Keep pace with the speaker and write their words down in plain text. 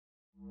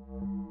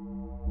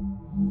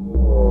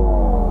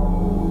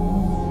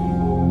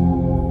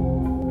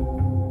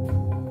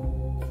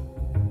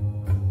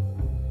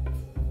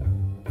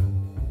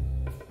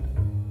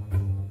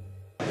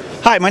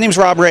Hi, my name is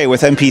Rob Ray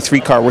with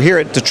MP3 Car. We're here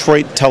at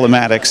Detroit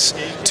Telematics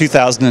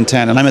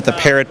 2010, and I'm at the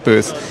Parrot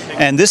booth.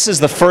 And this is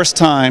the first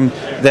time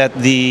that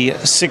the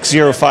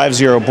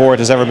 6050 board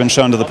has ever been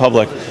shown to the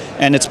public.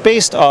 And it's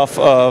based off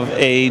of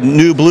a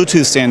new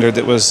Bluetooth standard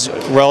that was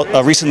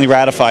recently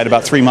ratified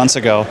about 3 months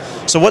ago.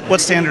 So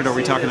what standard are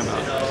we talking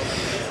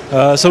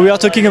about? So we are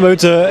talking about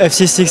the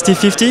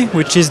FC6050,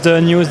 which is the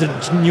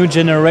new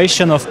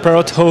generation of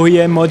Parrot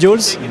OEM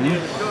modules.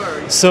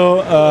 So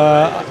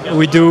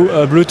we do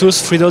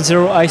Bluetooth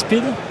 3.0 high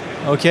speed,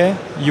 okay,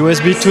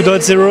 USB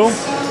 2.0,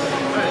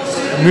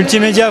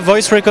 multimedia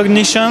voice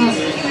recognition,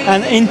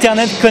 and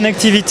internet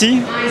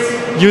connectivity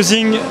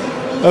using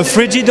a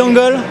 3G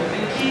dongle,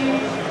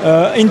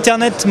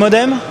 internet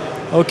modem,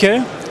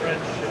 okay,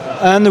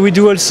 and we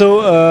do also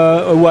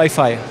a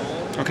Wi-Fi.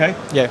 Okay.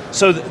 Yeah.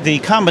 So the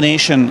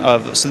combination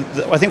of,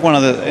 I think one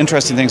of the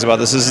interesting things about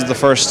this is the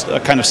first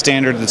kind of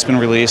standard that's been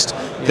released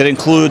that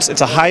includes,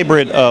 it's a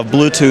hybrid of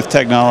Bluetooth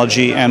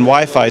technology and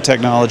Wi-Fi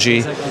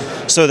technology,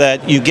 so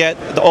that you get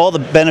all the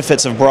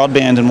benefits of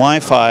broadband and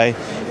Wi-Fi,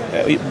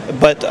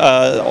 but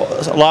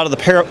a lot of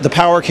the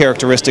power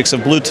characteristics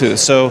of Bluetooth.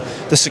 So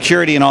the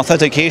security and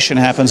authentication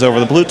happens over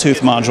the Bluetooth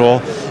module,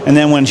 and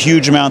then when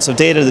huge amounts of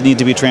data that need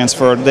to be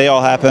transferred, they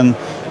all happen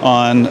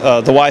on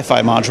the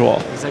Wi-Fi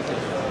module. Exactly.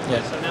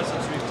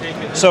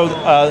 Yes. So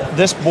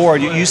this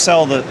board, you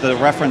sell the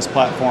reference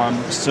platform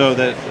so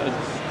that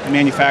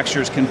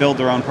manufacturers can build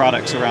their own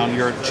products around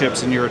your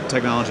chips and your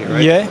technology,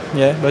 right?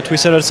 Yeah, but we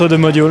sell also the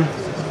module,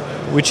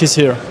 which is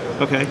here.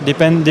 Okay.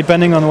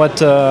 Depending on what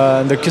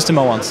the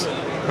customer wants.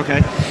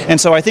 Okay.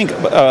 And so I think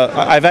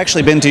I've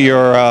actually been to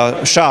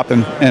your shop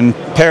in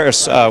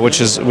Paris,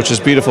 which is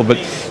beautiful. But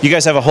you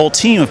guys have a whole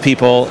team of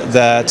people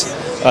that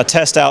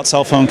test out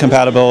cell phone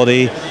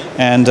compatibility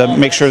and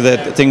make sure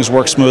that things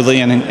work smoothly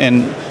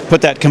and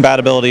put that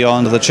compatibility all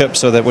into the chip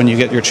so that when you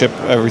get your chip,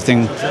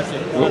 everything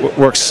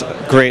works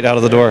great out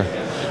of the door.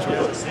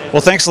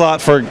 Well, thanks a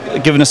lot for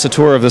giving us a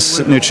tour of this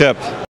new chip.